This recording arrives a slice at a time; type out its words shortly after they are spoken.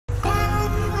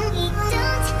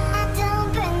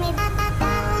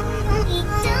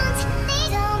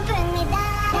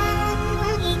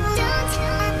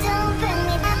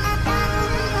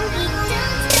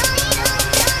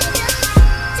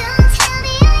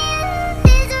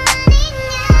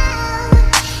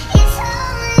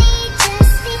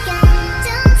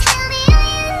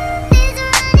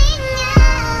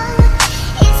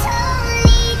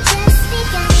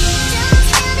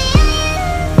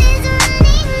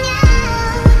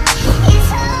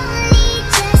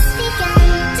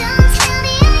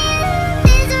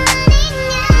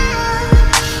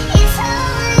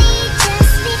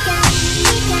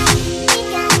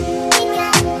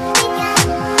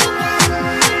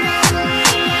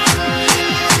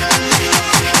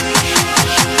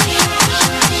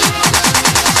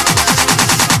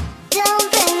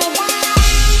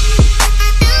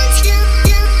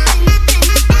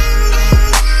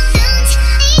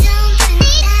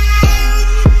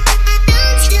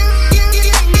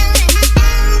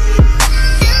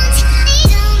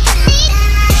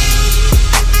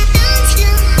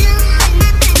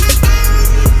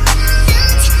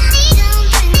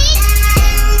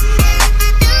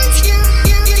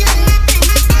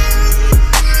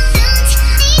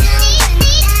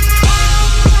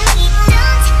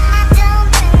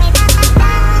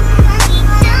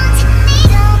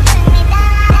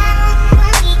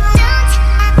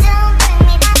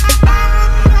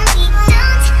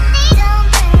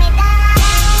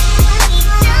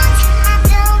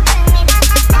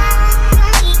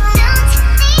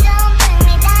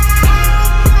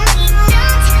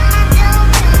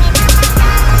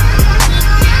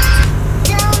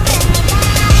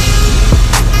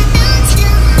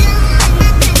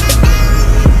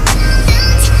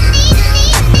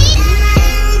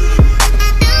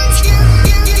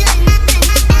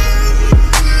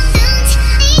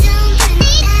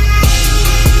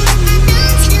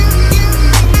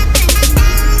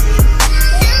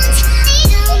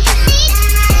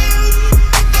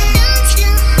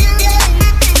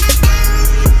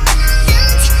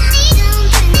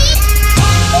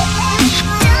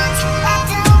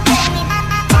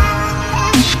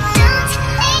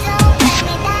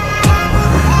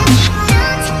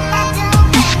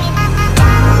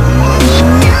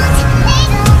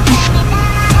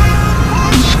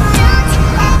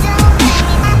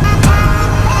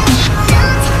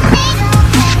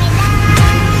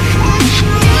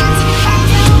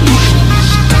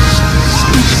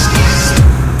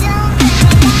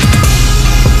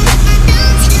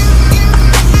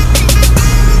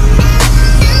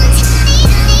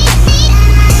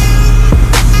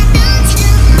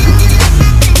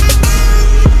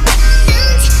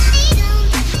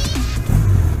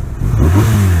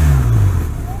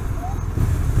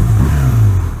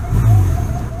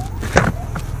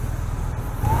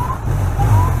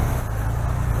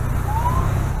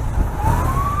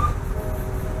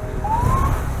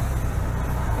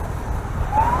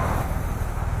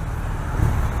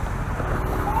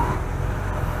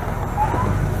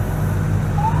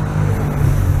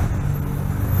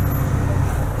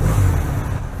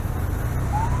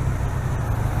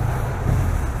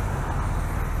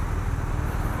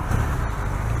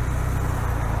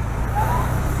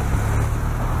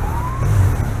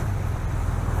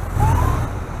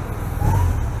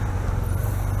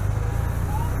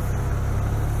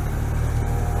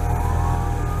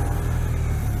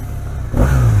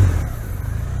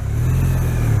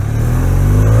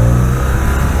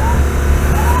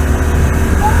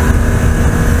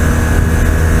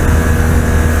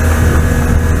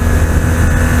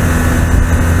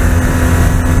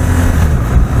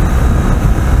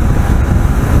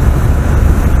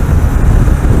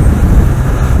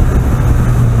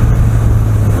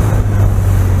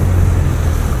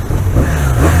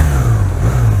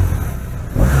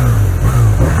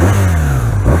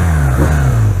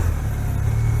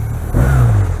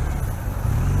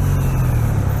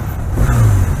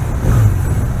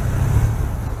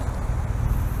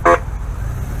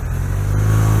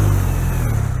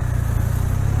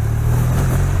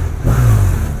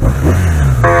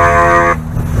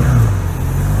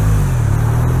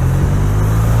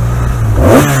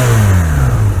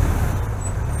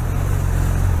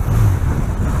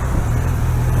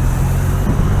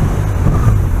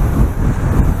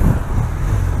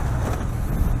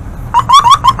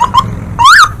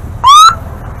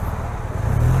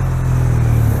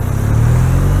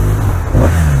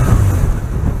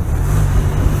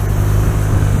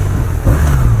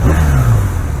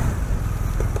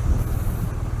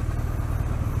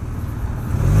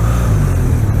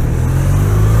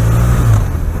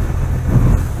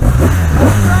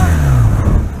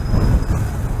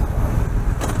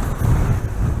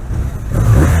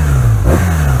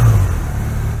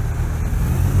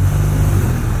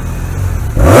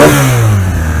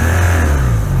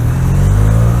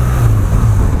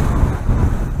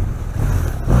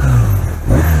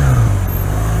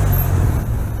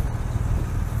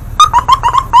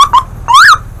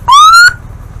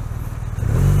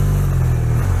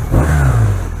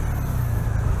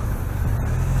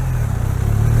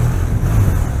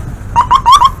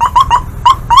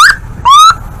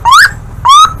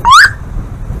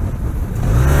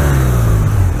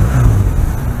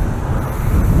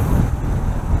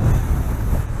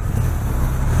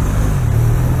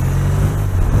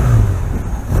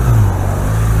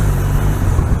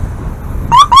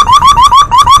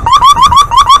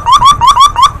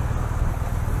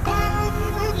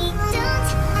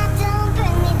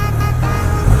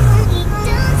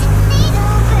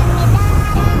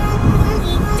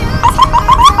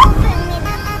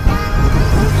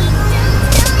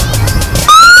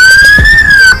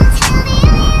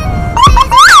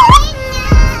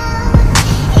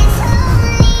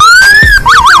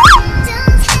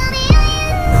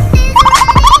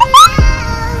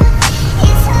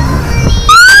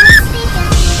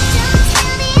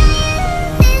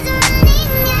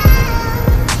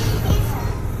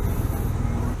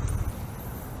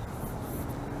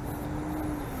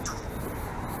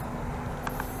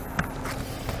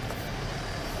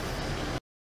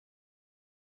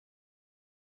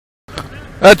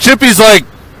That Chippy's like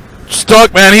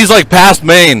stuck, man. He's like past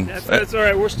Maine. That's all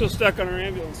right. We're still stuck on our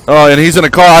ambulance. Oh, and he's in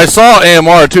a car. I saw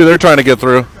AMR too. They're trying to get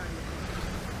through.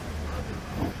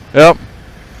 Yep.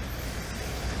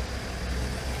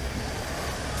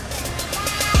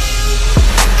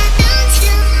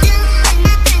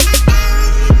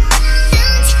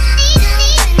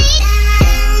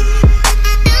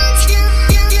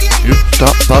 You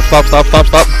stop.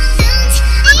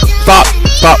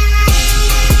 Stop.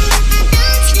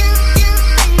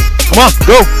 Come on,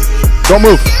 go. Don't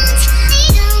move.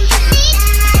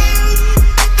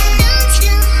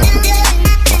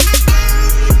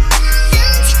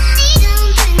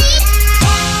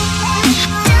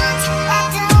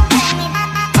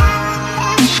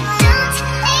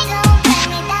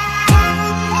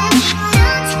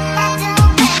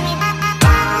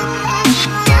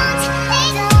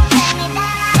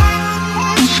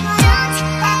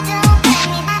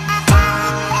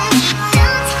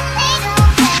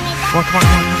 Come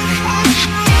on.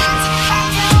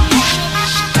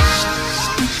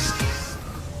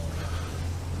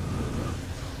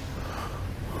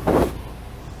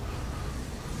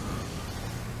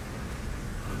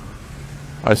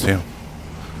 I see him.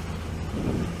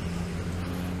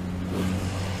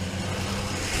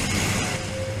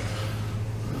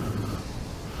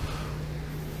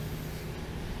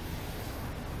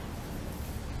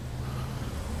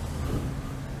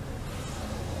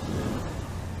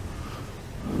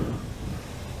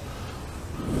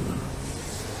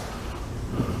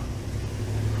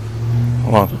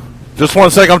 Hold on. Just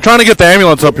 1 second. I'm trying to get the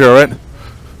ambulance up here, all right?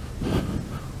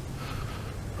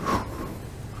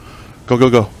 Go.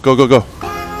 Come on.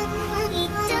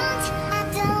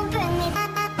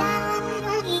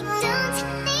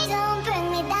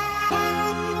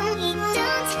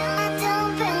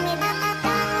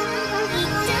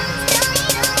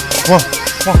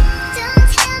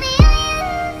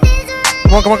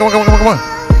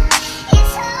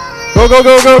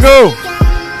 Go.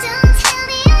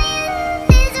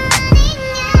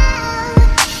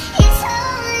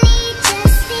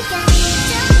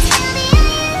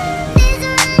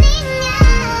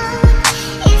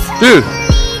 Dude,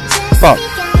 stop.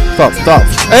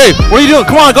 Hey, what are you doing?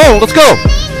 Come on, go. Let's go.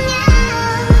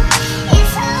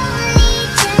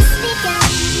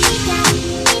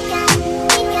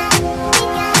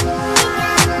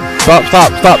 Stop.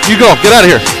 You go. Get out of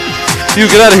here. You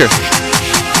get out of here.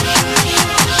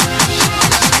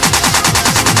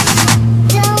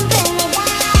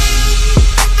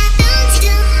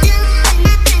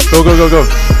 Go.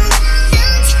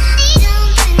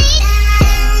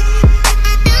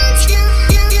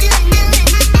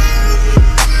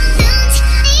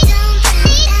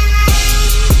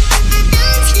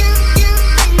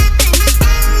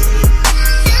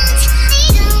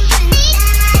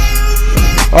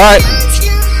 All right.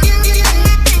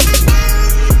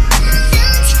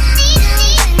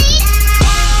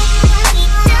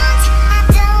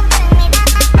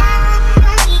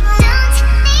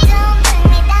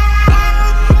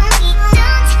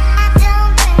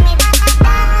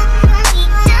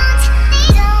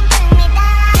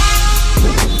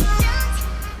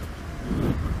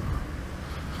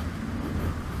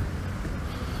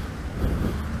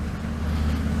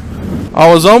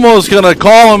 I was almost going to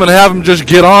call him and have him just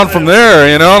get on from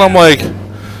there, you know, and I'm like,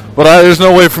 but there's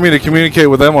no way for me to communicate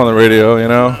with them on the radio, you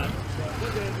know.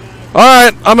 All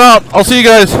right, I'm out. I'll see you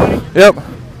guys. Yep.